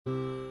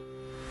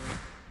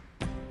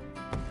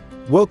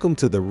Welcome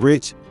to the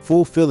Rich,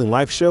 Fulfilling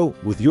Life Show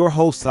with your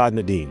host, Saad.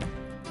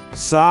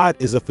 Saad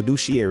is a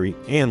fiduciary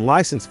and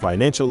licensed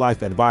financial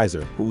life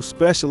advisor who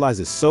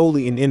specializes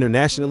solely in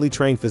internationally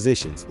trained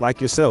physicians like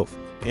yourself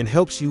and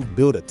helps you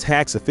build a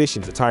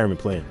tax-efficient retirement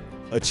plan,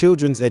 a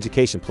children's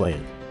education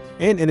plan,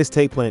 and an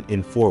estate plan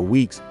in 4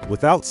 weeks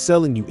without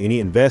selling you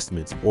any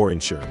investments or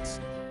insurance.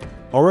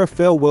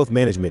 RFL Wealth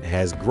Management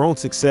has grown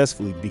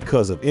successfully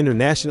because of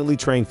internationally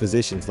trained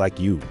physicians like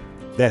you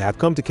that have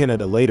come to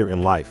Canada later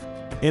in life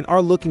and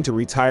are looking to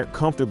retire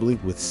comfortably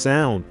with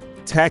sound,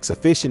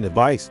 tax-efficient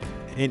advice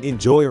and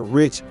enjoy a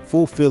rich,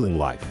 fulfilling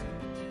life.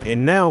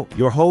 And now,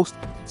 your host,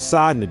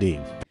 Saad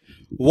Nadeem.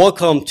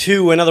 Welcome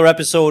to another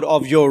episode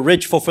of your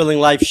Rich, Fulfilling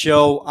Life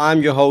Show.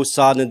 I'm your host,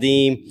 Saad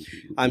Nadeem.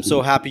 I'm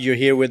so happy you're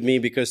here with me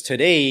because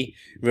today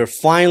we're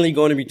finally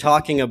going to be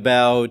talking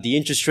about the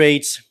interest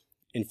rates,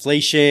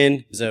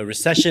 inflation, there's a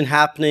recession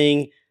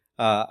happening.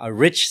 A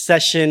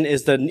richsession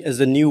is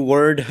the new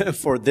word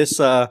for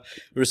this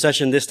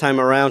recession this time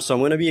around. So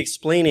I'm going to be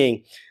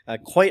explaining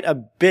quite a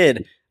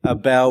bit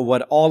about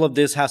what all of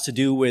this has to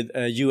do with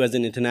you as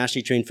an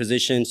internationally trained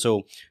physician.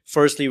 So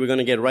firstly, we're going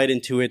to get right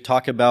into it,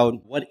 talk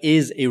about what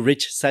is a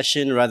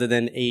richsession rather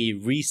than a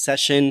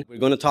recession. We're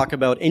going to talk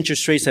about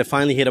interest rates that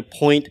finally hit a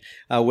point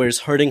where it's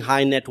hurting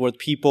high net worth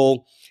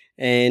people,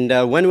 and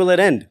when will it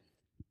end?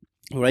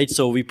 Right?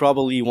 So we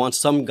probably want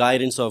some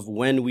guidance of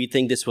when we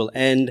think this will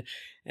end.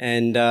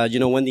 And,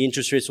 when the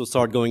interest rates will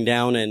start going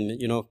down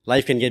and,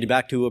 life can get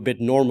back to a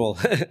bit normal,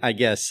 I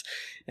guess.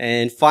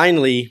 And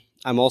finally,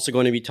 I'm also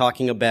going to be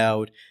talking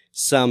about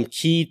some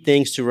key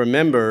things to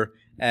remember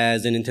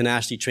as an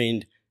internationally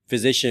trained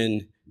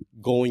physician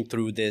going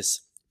through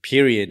this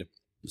period.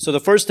 So the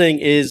first thing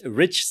is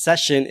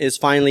richsession is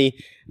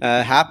finally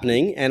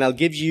happening, and I'll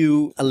give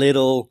you a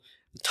little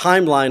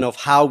timeline of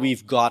how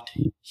we've got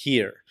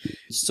here.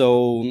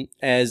 So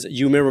as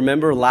you may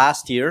remember,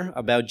 last year,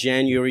 about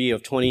January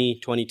of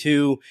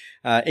 2022,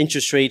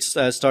 interest rates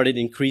started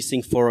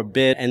increasing for a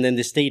bit, and then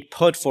they stayed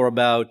put for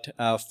about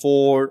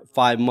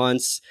 4-5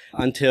 months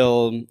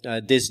until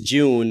this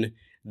June.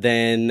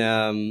 Then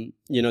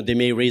they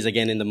may raise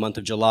again in the month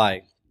of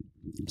July.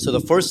 So the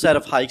first set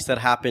of hikes that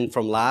happened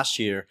from last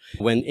year,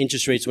 when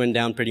interest rates went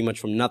down pretty much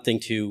from nothing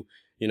to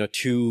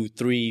 2,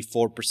 3,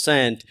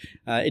 4%.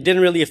 It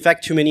didn't really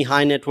affect too many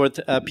high net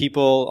worth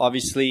people.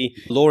 Obviously,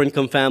 lower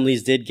income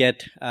families did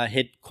get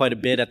hit quite a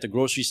bit at the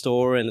grocery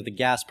store and at the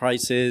gas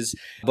prices.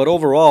 But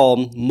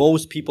overall,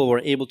 most people were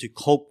able to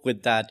cope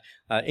with that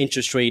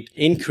interest rate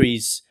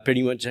increase.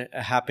 Pretty much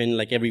happened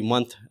like every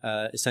month,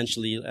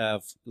 essentially,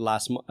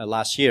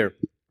 last year.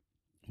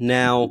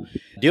 Now,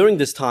 during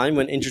this time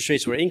when interest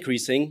rates were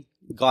increasing,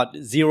 got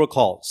zero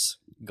calls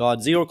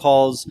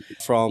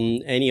from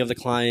any of the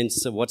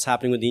clients of what's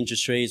happening with the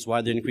interest rates,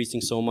 why they're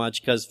increasing so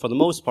much, because for the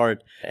most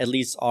part, at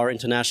least our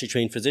internationally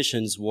trained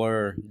physicians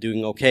were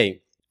doing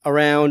okay.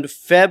 Around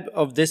Feb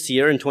of this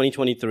year in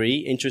 2023,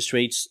 interest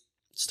rates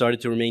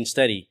started to remain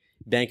steady.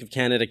 Bank of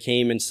Canada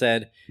came and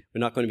said, we're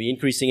not going to be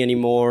increasing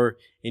anymore.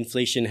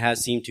 Inflation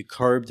has seemed to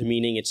curb,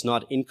 meaning it's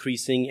not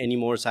increasing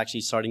anymore. It's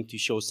actually starting to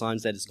show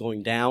signs that it's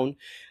going down,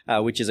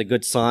 which is a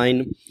good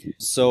sign.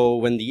 So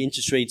when the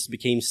interest rates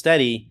became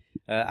steady,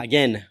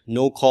 again,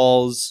 no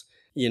calls,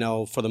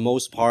 for the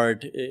most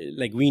part,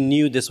 like we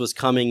knew this was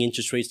coming.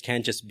 Interest rates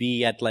can't just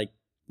be at like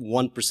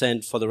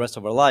 1% for the rest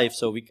of our life.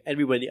 So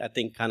everybody, I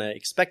think, kind of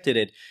expected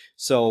it.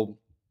 So,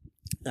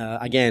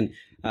 again,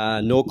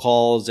 no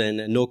calls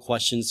and no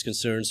questions,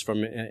 concerns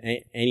from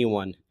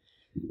anyone.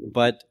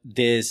 But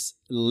this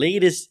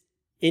latest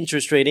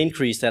interest rate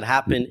increase that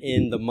happened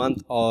in the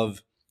month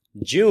of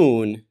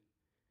June,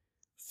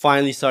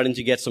 finally starting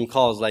to get some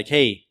calls like,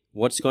 hey,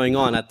 what's going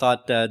on? I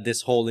thought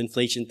this whole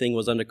inflation thing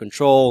was under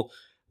control.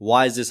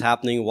 Why is this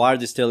happening? Why are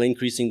they still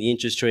increasing the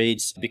interest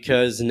rates?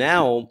 Because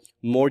now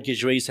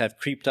mortgage rates have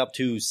creeped up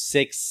to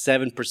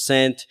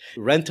 6-7%.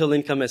 Rental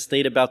income has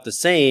stayed about the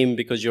same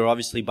because you're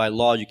obviously by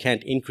law, you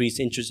can't increase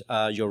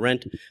your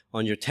rent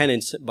on your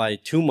tenants by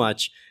too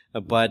much.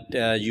 But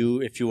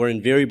if you were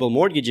in variable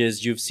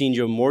mortgages, you've seen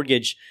your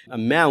mortgage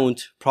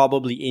amount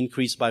probably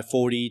increase by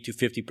 40 to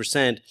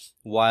 50%,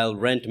 while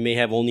rent may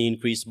have only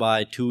increased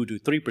by 2 to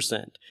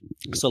 3%.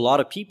 So a lot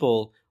of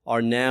people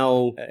are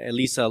now, at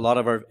least a lot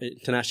of our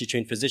internationally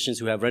trained physicians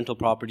who have rental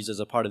properties as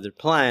a part of their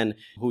plan,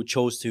 who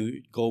chose to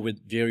go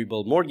with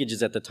variable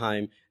mortgages at the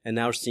time, and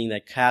now seeing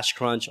that cash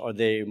crunch, or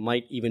they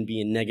might even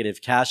be in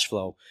negative cash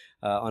flow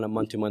on a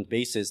month-to-month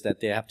basis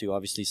that they have to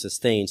obviously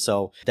sustain.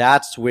 So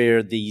that's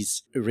where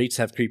these rates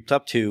have creeped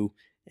up to,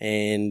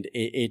 and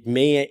it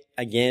may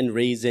again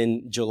raise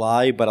in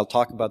July, but I'll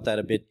talk about that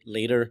a bit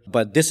later.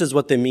 But this is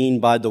what they mean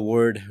by the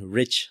word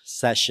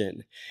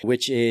richsession,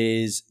 which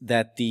is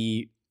that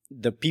the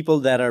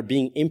people that are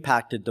being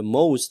impacted the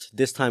most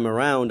this time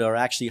around are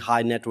actually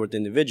high net worth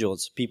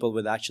individuals, people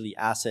with actually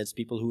assets,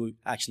 people who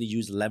actually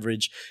use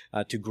leverage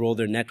to grow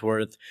their net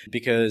worth.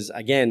 Because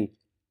again,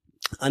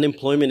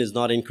 unemployment is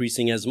not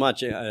increasing as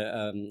much.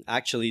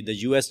 Actually, the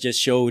U.S.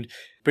 just showed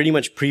pretty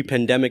much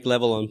pre-pandemic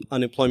level on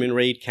unemployment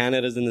rate.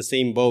 Canada's in the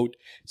same boat.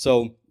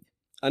 So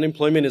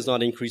unemployment is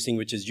not increasing,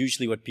 which is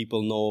usually what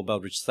people know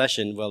about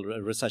recession. Well,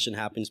 a recession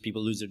happens,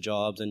 people lose their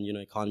jobs, and,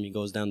 economy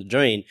goes down the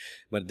drain.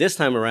 But this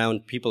time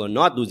around, people are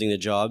not losing their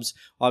jobs.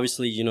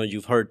 Obviously,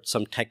 you've heard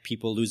some tech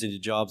people losing their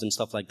jobs and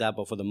stuff like that.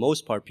 But for the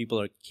most part, people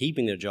are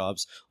keeping their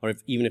jobs, or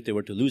even if they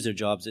were to lose their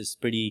jobs, it's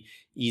pretty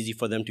easy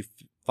for them to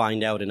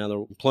find out another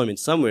employment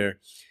somewhere.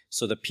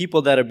 So the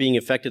people that are being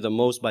affected the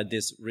most by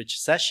this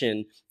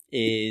recession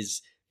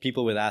is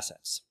people with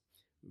assets,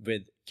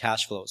 with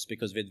cash flows,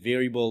 because with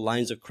variable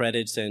lines of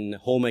credits and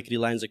home equity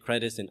lines of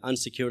credits and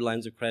unsecured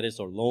lines of credits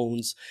or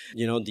loans,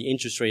 the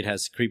interest rate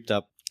has creeped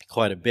up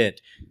quite a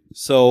bit.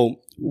 So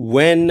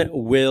when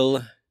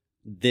will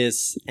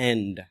this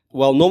end?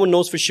 Well, no one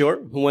knows for sure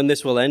when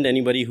this will end.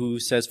 Anybody who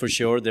says for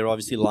sure, they're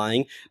obviously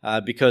lying,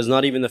 because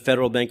not even the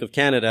Federal Bank of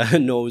Canada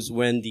knows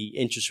when the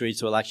interest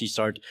rates will actually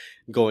start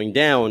going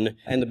down.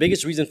 And the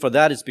biggest reason for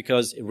that is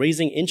because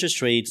raising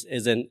interest rates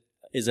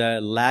is a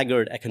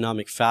laggard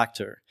economic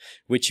factor,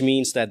 which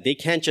means that they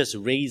can't just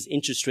raise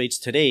interest rates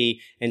today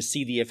and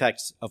see the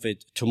effects of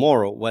it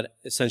tomorrow. What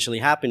essentially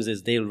happens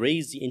is they'll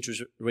raise the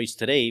interest rates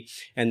today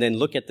and then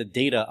look at the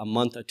data a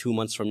month or 2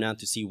 months from now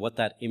to see what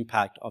that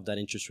impact of that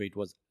interest rate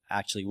was.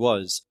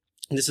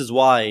 And this is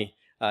why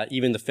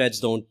even the feds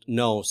don't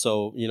know.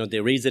 So, they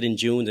raise it in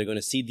June. They're going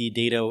to see the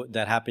data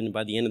that happened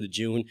by the end of the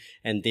June,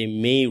 and they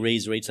may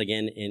raise rates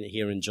again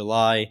here in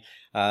July.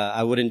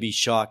 I wouldn't be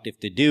shocked if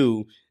they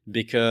do,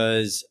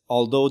 because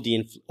although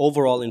the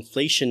overall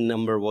inflation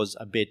number was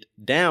a bit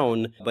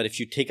down, but if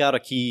you take out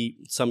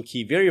some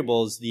key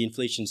variables, the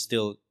inflation is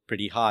still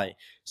pretty high.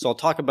 So I'll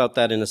talk about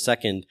that in a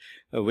second,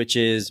 which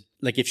is,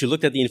 like, if you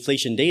looked at the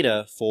inflation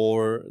data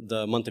for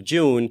the month of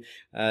June,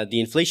 the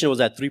inflation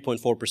was at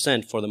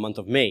 3.4% for the month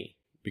of May,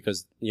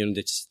 because,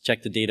 they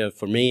checked the data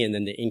for May and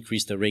then they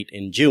increased the rate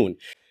in June.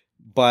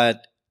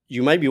 But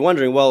you might be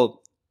wondering, well,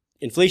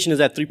 inflation is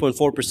at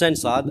 3.4%,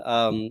 Saad.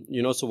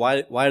 So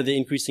why are they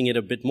increasing it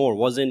a bit more?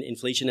 Wasn't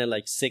inflation at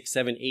like 6,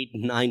 7, 8,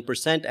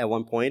 9% at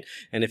one point?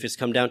 And if it's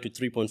come down to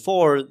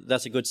 3.4,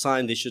 that's a good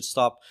sign. They should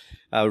stop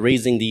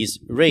raising these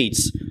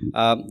rates.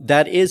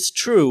 That is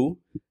true.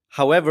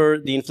 However,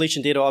 the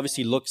inflation data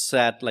obviously looks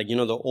at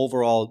the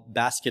overall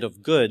basket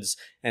of goods,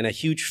 and a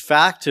huge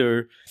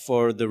factor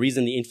for the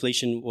reason the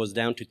inflation was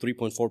down to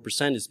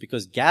 3.4% is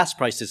because gas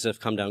prices have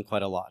come down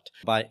quite a lot,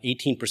 by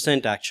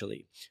 18%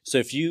 actually. So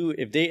if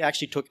they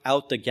actually took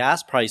out the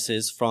gas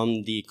prices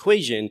from the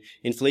equation,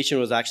 inflation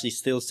was actually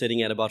still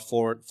sitting at about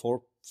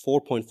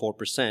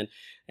 4.4%.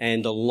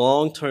 And the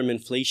long-term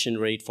inflation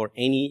rate for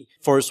any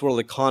first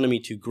world economy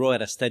to grow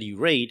at a steady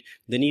rate,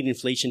 they need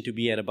inflation to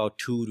be at about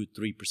 2 to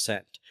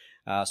 3%.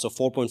 So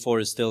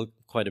 4.4 is still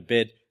quite a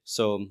bit.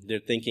 So they're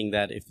thinking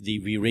that if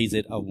we raise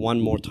it one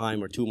more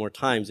time or two more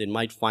times, it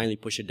might finally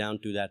push it down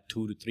to that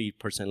 2 to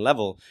 3%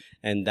 level,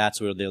 and that's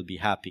where they'll be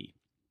happy.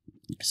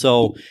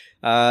 So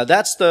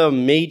that's the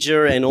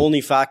major and only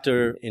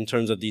factor in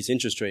terms of these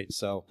interest rates.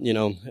 So,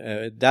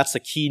 that's the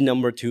key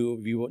number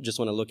we just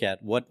want to look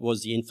at. What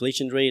was the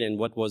inflation rate and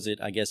what was it,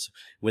 I guess,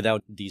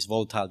 without these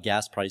volatile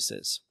gas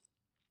prices?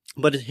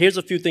 But here's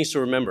a few things to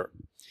remember,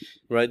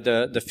 right?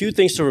 The few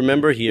things to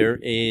remember here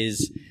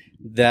is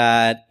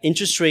that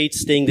interest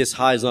rates staying this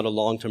high is not a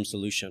long-term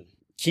solution.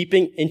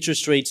 Keeping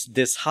interest rates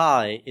this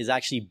high is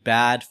actually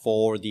bad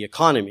for the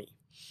economy,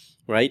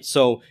 right?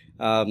 So,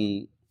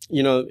 when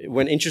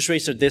interest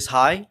rates are this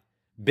high,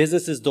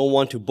 businesses don't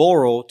want to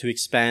borrow to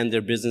expand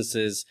their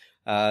businesses,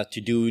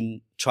 to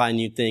try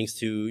new things,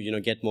 to,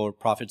 get more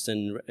profits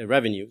and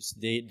revenues.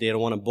 They don't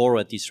want to borrow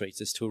at these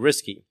rates. It's too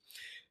risky.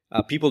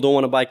 People don't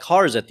want to buy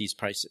cars at these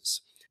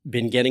prices.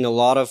 Been getting a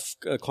lot of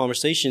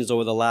conversations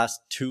over the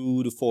last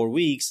 2 to 4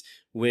 weeks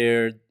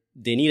where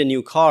they need a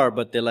new car,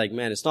 but they're like,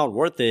 man, it's not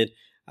worth it.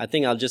 I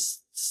think I'll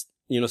just,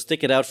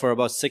 stick it out for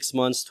about 6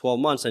 months, 12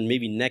 months, and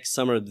maybe next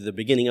summer, the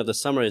beginning of the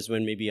summer is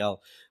when maybe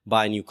I'll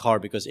buy a new car,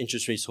 because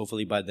interest rates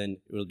hopefully by then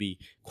will be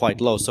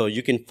quite low. So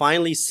you can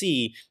finally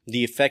see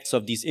the effects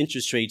of these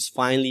interest rates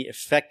finally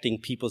affecting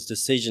people's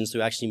decisions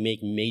to actually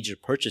make major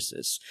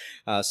purchases.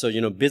 So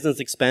business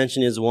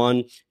expansion is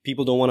one.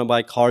 People don't want to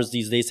buy cars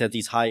these days at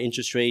these high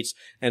interest rates,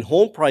 and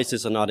home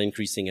prices are not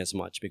increasing as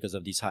much because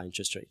of these high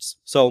interest rates.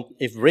 So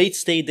if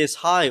rates stay this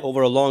high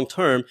over a long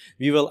term,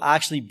 we will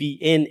actually be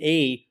in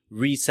a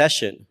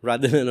recession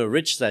rather than a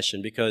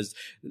recession, because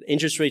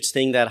interest rates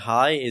staying that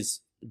high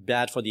is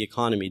bad for the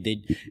economy.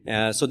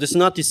 So this is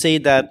not to say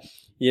that,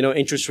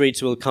 interest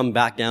rates will come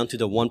back down to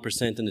the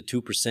 1% and the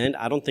 2%.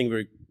 I don't think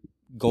we're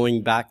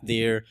going back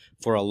there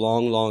for a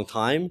long, long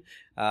time.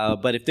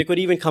 But if they could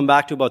even come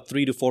back to about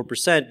 3 to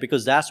 4%,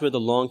 because that's where the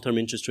long-term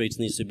interest rates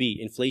needs to be.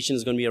 Inflation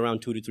is going to be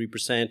around 2 to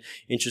 3%.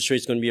 Interest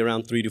rates going to be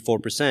around 3 to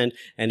 4%.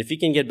 And if we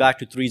can get back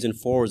to 3s and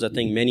 4s, I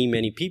think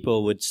many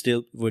people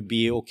would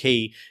be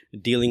okay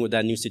dealing with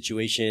that new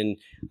situation,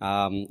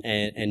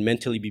 and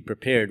mentally be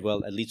prepared.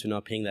 Well, at least we're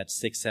not paying that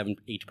 6, 7,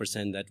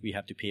 8% that we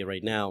have to pay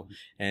right now.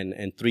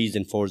 And 3s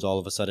and 4s all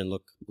of a sudden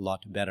look a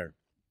lot better.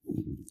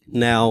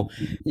 Now,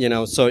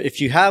 so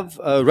if you have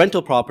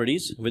rental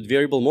properties with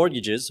variable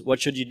mortgages, what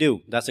should you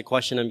do? That's a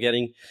question I'm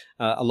getting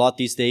a lot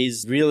these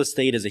days. Real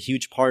estate is a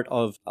huge part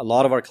of a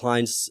lot of our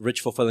clients'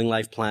 rich, fulfilling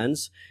life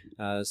plans.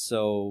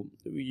 So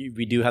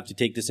we do have to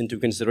take this into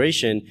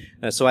consideration.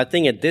 So I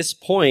think at this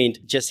point,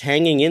 just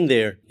hanging in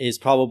there is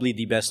probably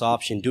the best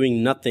option.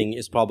 Doing nothing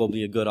is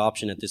probably a good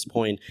option at this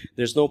point.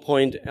 There's no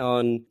point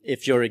on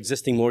if your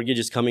existing mortgage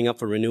is coming up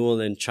for renewal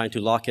and trying to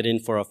lock it in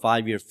for a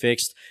 5-year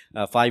fixed.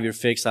 5-year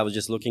fixed, I was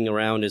just looking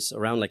around, is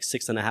around like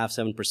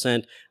 6.5%,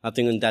 7%. I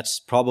think that's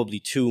probably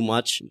too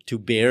much to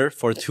bear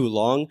for too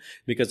long,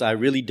 because I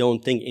really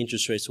don't think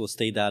interest rates will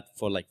stay that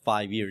for like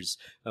 5 years.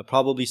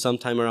 Probably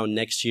sometime around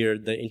next year,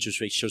 the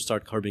interest rates should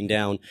start curbing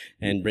down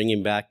and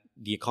bringing back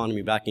the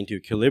economy back into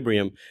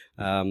equilibrium.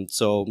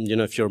 So,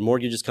 if your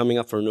mortgage is coming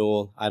up for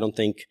renewal, I don't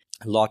think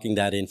locking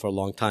that in for a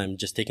long time,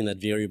 just taking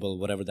that variable,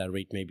 whatever that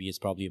rate may be, is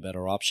probably a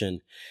better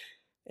option.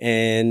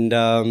 And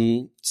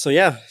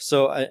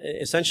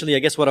essentially, I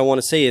guess what I want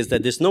to say is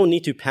that there's no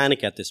need to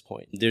panic at this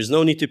point. There's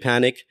no need to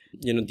panic.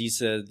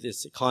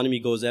 This economy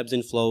goes ebbs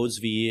and flows.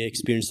 We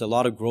experienced a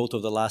lot of growth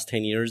over the last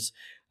 10 years.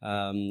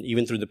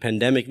 Even through the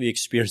pandemic, we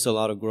experienced a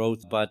lot of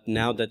growth. But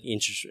now that the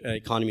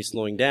economy is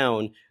slowing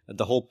down,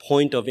 the whole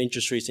point of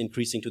interest rates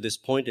increasing to this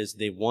point is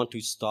they want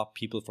to stop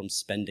people from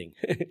spending.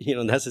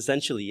 That's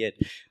essentially it.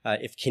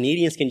 If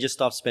Canadians can just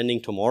stop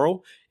spending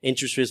tomorrow,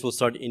 interest rates will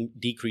start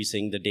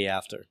decreasing the day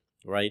after.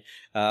 Right?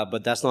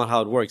 But that's not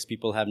how it works.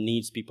 People have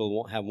needs,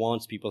 people have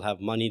wants, people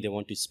have money, they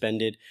want to spend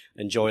it,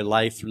 enjoy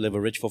life, live a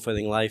rich,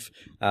 fulfilling life.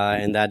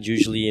 And that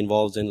usually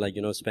involves in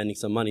spending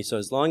some money. So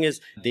as long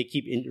as they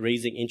keep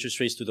raising interest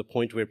rates to the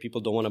point where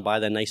people don't want to buy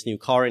that nice new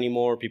car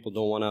anymore, people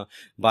don't want to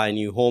buy a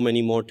new home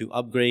anymore to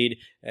upgrade,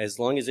 as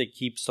long as they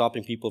keep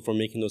stopping people from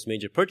making those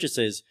major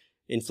purchases,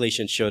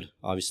 inflation should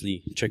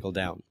obviously trickle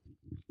down.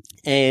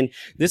 And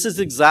this is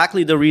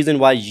exactly the reason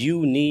why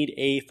you need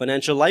a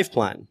financial life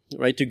plan,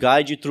 right? To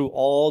guide you through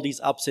all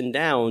these ups and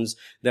downs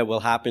that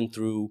will happen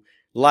through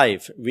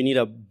life. We need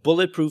a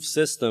bulletproof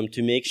system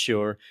to make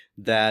sure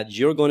that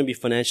you're going to be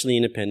financially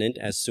independent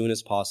as soon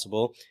as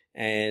possible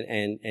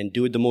and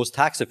do it the most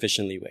tax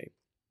efficiently way.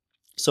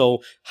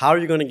 So how are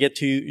you going to get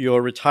to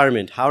your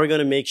retirement? How are you going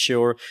to make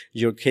sure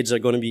your kids are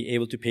going to be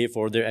able to pay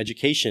for their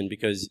education?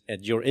 Because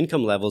at your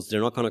income levels,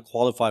 they're not going to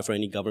qualify for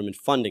any government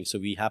funding. So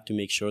we have to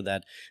make sure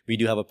that we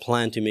do have a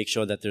plan to make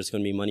sure that there's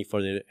going to be money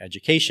for their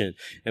education.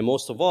 And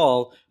most of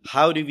all,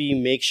 how do we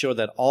make sure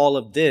that all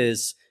of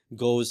this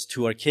goes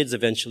to our kids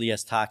eventually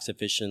as tax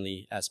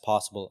efficiently as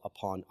possible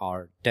upon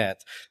our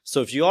death?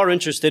 So if you are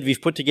interested,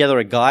 we've put together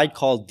a guide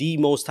called The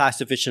Most Tax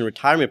Efficient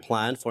Retirement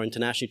Plan for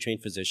Internationally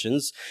Trained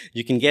Physicians.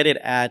 You can get it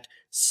at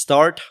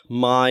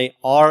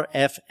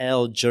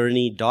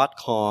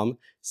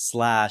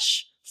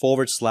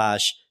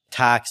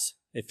startmyrfljourney.com//tax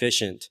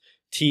efficient.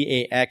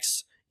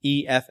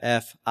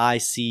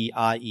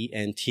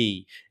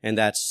 TAXEFFICIENT. And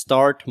that's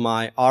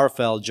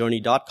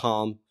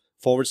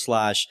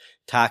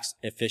startmyrfljourney.com/tax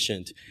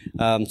efficient.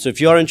 So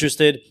if you're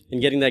interested in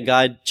getting that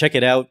guide, check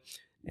it out.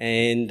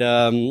 And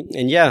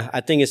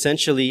I think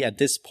essentially at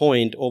this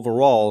point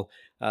overall,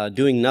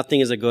 doing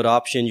nothing is a good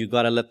option. You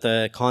got to let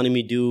the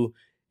economy do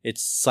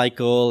its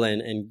cycle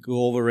and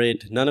go over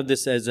it. None of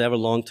this is ever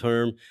long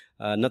term.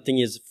 Nothing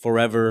is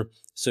forever.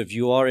 So if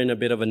you are in a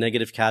bit of a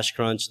negative cash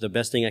crunch, the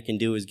best thing I can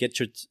do is get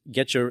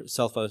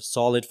yourself a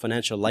solid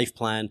financial life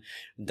plan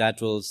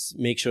that will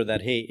make sure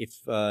that, hey,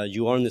 if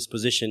you are in this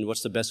position,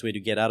 what's the best way to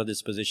get out of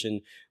this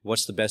position?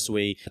 What's the best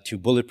way to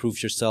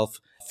bulletproof yourself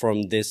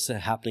from this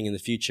happening in the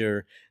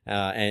future,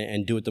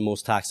 and do it the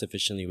most tax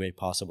efficiently way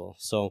possible.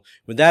 So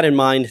with that in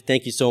mind,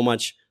 thank you so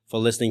much for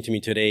listening to me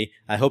today.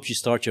 I hope you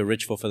start your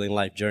rich, fulfilling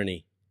life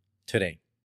journey today.